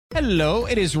Hello,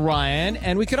 it is Ryan,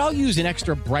 and we could all use an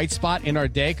extra bright spot in our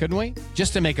day, couldn't we?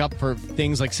 Just to make up for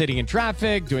things like sitting in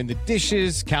traffic, doing the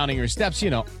dishes, counting your steps,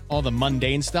 all the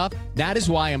mundane stuff. That is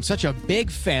why I'm such a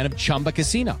big fan of Chumba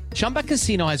Casino. Chumba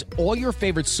Casino has all your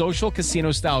favorite social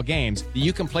casino-style games that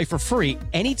you can play for free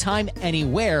anytime,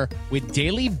 anywhere with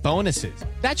daily bonuses.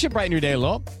 That should brighten your day a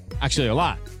little. Actually, a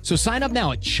lot. So sign up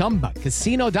now at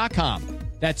ChumbaCasino.com.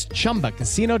 That's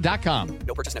ChumbaCasino.com.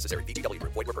 No purchase necessary. VGW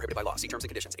Group. Void where prohibited by law. See terms and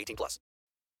conditions. 18+.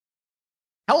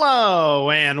 Hello,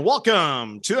 and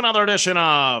welcome to another edition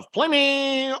of Play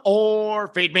Me or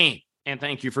Fade Me. And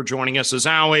thank you for joining us as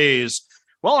always.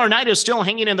 Well, our night is still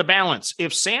hanging in the balance.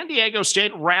 If San Diego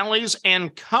State rallies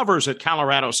and covers at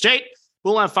Colorado State,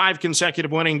 we'll have 5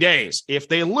 consecutive winning days. If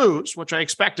they lose, which I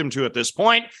expect them to at this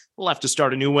point, we'll have to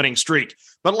start a new winning streak.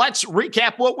 But let's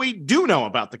recap what we do know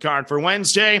about the card for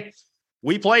Wednesday.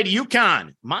 We played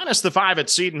UConn, minus the 5 at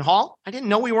Seton Hall. I didn't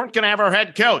know we weren't going to have our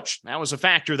head coach. That was a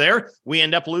factor there. We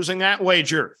end up losing that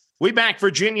wager. We backed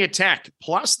Virginia Tech,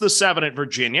 plus the 7 at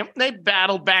Virginia. They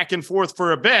battled back and forth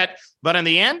for a bit, but in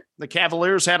the end, the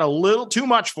Cavaliers had a little too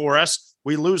much for us.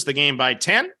 We lose the game by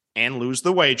 10 and lose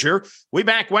the wager. We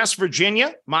back West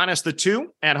Virginia, minus the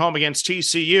 2 at home against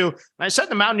TCU. And I said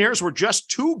the Mountaineers were just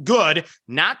too good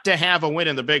not to have a win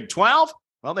in the Big 12.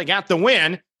 Well, they got the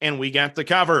win, and we got the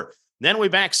cover. Then we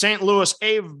back St. Louis,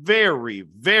 a very,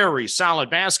 very solid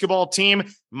basketball team,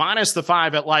 minus the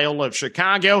 5 at Loyola of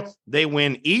Chicago. They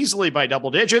win easily by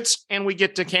double digits, and we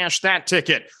get to cash that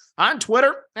ticket. On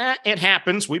Twitter, it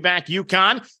happens. We back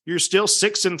UConn. You're still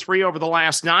 6-3 over the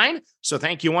last 9. So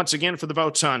thank you once again for the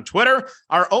votes on Twitter.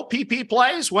 Our OPP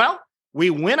plays, well,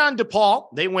 we win on DePaul.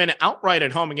 They win outright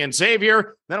at home against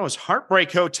Xavier. Then it was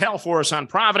Heartbreak Hotel for us on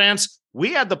Providence.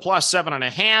 We had the plus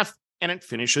 7.5. And it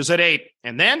finishes at 8.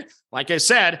 And then, like I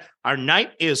said, our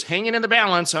night is hanging in the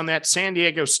balance on that San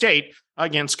Diego State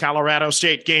against Colorado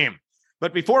State game.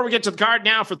 But before we get to the card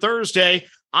now for Thursday,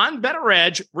 on Better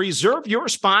Edge, reserve your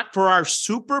spot for our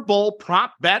Super Bowl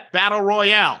prop bet battle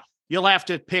royale. You'll have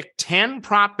to pick 10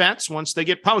 prop bets once they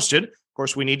get posted. Of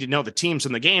course, we need to know the teams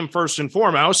in the game first and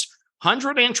foremost.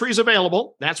 100 entries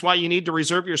available. That's why you need to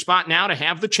reserve your spot now to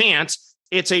have the chance.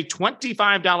 It's a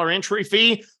 $25 entry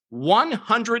fee.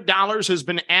 $100 has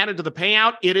been added to the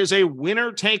payout. It is a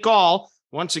winner take all.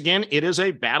 Once again, it is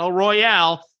a battle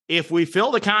royale. If we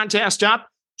fill the contest up,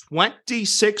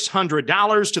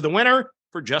 $2,600 to the winner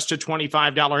for just a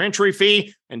 $25 entry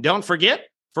fee. And don't forget,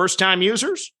 first-time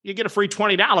users, you get a free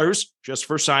 $20 just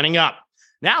for signing up.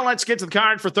 Now let's get to the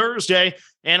card for Thursday,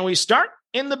 and we start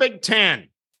in the Big Ten.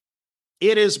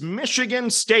 It is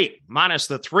Michigan State minus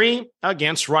the 3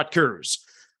 against Rutgers.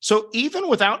 So even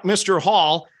without Mr.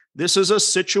 Hall, this is a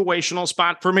situational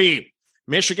spot for me.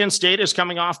 Michigan State is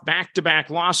coming off back-to-back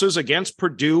losses against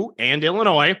Purdue and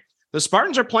Illinois. The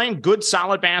Spartans are playing good,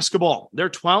 solid basketball. They're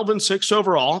 12-6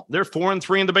 overall. They're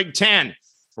 4-3 in the Big Ten.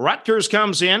 Rutgers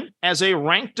comes in as a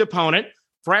ranked opponent,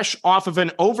 fresh off of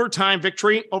an overtime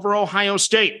victory over Ohio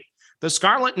State. The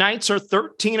Scarlet Knights are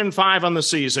 13-5 on the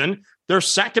season. They're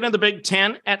second in the Big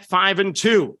Ten at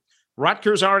 5-2.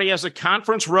 Rutgers already has a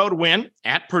conference road win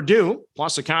at Purdue,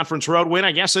 plus a conference road win,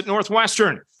 I guess, at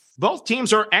Northwestern. Both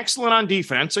teams are excellent on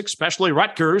defense, especially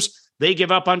Rutgers. They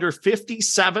give up under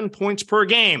 57 points per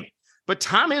game. But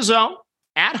Tom Izzo,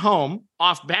 at home,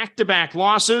 off back-to-back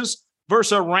losses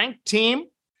versus a ranked team.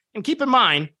 And keep in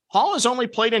mind, Hall has only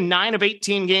played in 9 of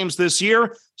 18 games this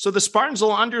year, so the Spartans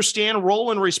will understand role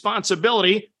and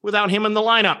responsibility without him in the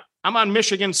lineup. I'm on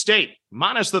Michigan State,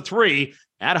 minus the 3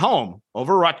 at home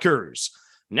over Rutgers.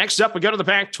 Next up, we go to the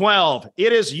Pac-12.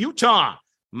 It is Utah,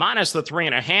 minus the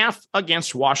 3.5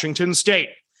 against Washington State.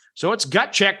 So it's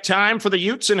gut check time for the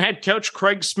Utes and head coach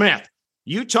Craig Smith.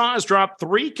 Utah has dropped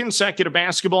 3 consecutive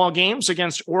basketball games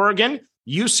against Oregon,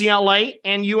 UCLA,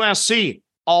 and USC,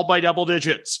 all by double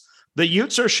digits. The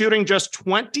Utes are shooting just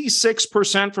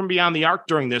 26% from beyond the arc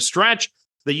during this stretch.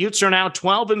 The Utes are now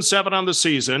 12-7 on the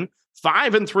season,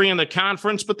 5-3 in the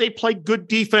conference, but they play good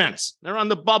defense. They're on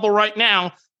the bubble right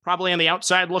now, probably on the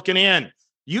outside looking in.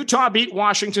 Utah beat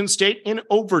Washington State in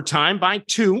overtime by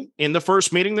 2 in the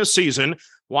first meeting this season.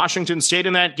 Washington State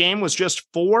in that game was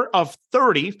just 4 of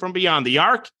 30 from beyond the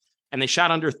arc, and they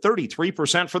shot under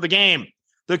 33% for the game.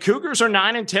 The Cougars are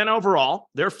 9-10 overall.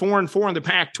 They're 4-4 in the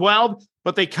Pac-12,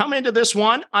 but they come into this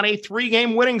one on a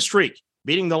 3-game winning streak,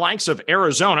 beating the likes of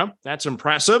Arizona. That's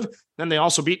impressive. Then they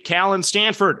also beat Cal and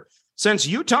Stanford. Since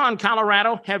Utah and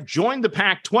Colorado have joined the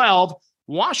Pac-12,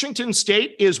 Washington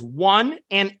State is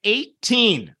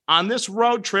 1-18 on this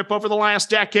road trip over the last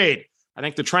decade. I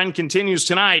think the trend continues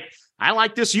tonight. I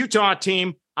like this Utah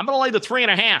team. I'm going to lay the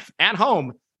 3.5 at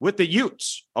home with the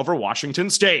Utes over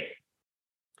Washington State.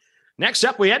 Next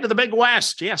up, we head to the Big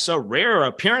West. Yes, a rare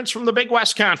appearance from the Big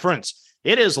West Conference.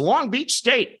 It is Long Beach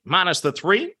State minus the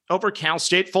 3 over Cal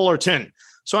State Fullerton.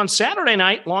 So on Saturday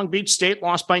night, Long Beach State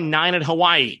lost by 9 at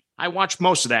Hawaii. I watched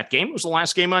most of that game. It was the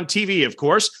last game on TV, of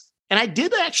course. And I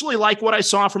did actually like what I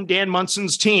saw from Dan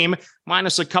Munson's team,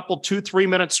 minus a couple 2-3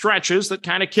 minute stretches that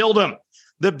kind of killed him.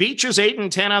 The Beach is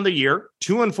 8-10 on the year,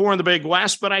 2-4 in the Big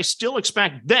West, but I still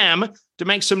expect them to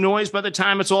make some noise by the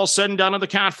time it's all said and done in the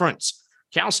conference.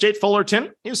 Cal State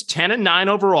Fullerton is 10-9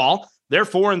 overall. They're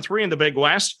 4-3 in the Big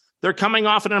West. They're coming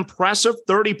off an impressive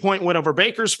 30-point win over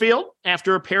Bakersfield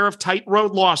after a pair of tight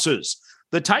road losses.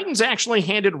 The Titans actually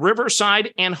handed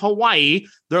Riverside and Hawaii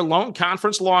their lone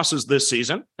conference losses this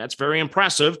season. That's very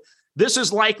impressive. This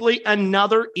is likely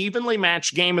another evenly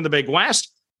matched game in the Big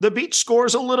West. The Beach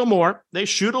scores a little more. They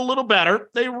shoot a little better.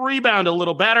 They rebound a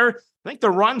little better. I think the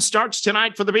run starts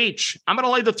tonight for the Beach. I'm going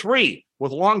to lay the 3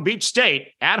 with Long Beach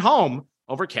State at home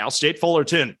over Cal State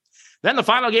Fullerton. Then the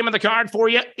final game of the card for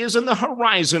you is in the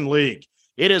Horizon League.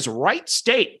 It is Wright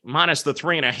State minus the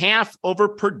 3.5 over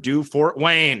Purdue Fort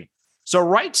Wayne. So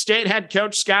Wright State head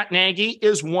coach Scott Nagy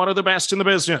is one of the best in the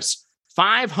business.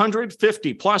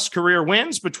 550-plus career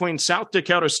wins between South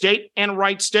Dakota State and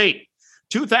Wright State.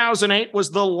 2008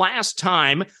 was the last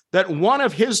time that one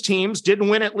of his teams didn't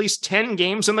win at least 10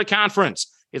 games in the conference.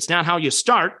 It's not how you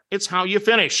start, it's how you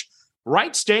finish.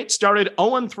 Wright State started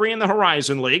 0-3 in the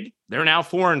Horizon League. They're now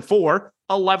 4-4,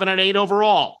 11-8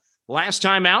 overall. Last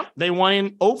time out, they won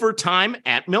in overtime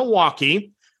at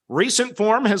Milwaukee. Recent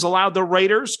form has allowed the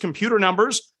Raiders' computer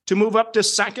numbers to move up to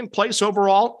second place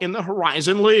overall in the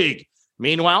Horizon League.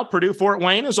 Meanwhile, Purdue Fort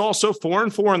Wayne is also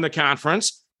 4-4 in the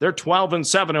conference. They're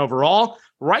 12-7 overall.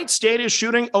 Wright State is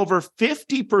shooting over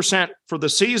 50% for the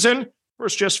season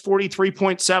versus just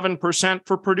 43.7%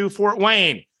 for Purdue Fort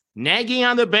Wayne. Nagy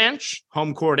on the bench,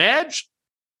 home court edge,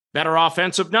 better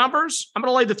offensive numbers. I'm going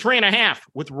to lay the 3.5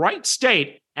 with Wright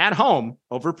State at home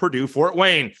over Purdue Fort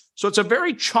Wayne. So it's a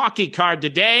very chalky card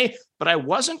today, but I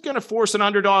wasn't going to force an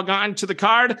underdog onto the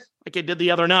card like I did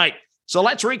the other night. So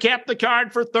let's recap the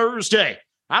card for Thursday.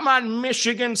 I'm on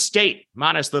Michigan State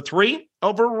minus the 3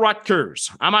 over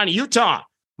Rutgers. I'm on Utah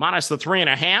minus the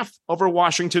 3.5 over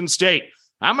Washington State.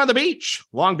 I'm on the Beach,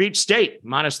 Long Beach State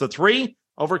minus the 3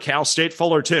 over Cal State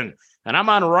Fullerton. And I'm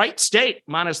on Wright State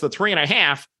minus the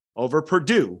 3.5 over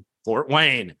Purdue Fort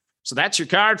Wayne. So that's your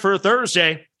card for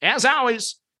Thursday. As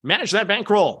always, manage that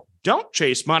bankroll. Don't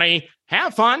chase money.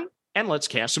 Have fun, and let's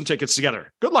cash some tickets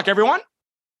together. Good luck, everyone.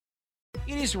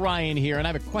 It is Ryan here, and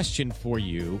I have a question for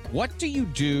you. What do you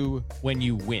do when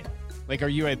you win? Like, are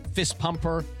you a fist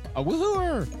pumper, a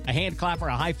woohooer, a hand clapper,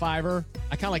 a high fiver?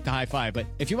 I kind of like the high five, but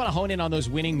if you want to hone in on those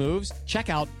winning moves, check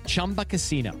out Chumba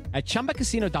Casino. At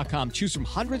ChumbaCasino.com, choose from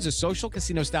hundreds of social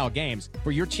casino style games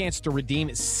for your chance to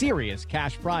redeem serious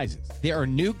cash prizes. There are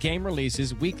new game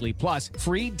releases weekly, plus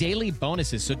free daily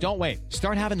bonuses. So don't wait.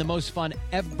 Start having the most fun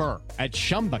ever at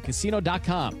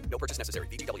ChumbaCasino.com. No purchase necessary.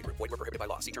 VGW Group. Void where prohibited by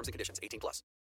law. See terms and conditions. 18+.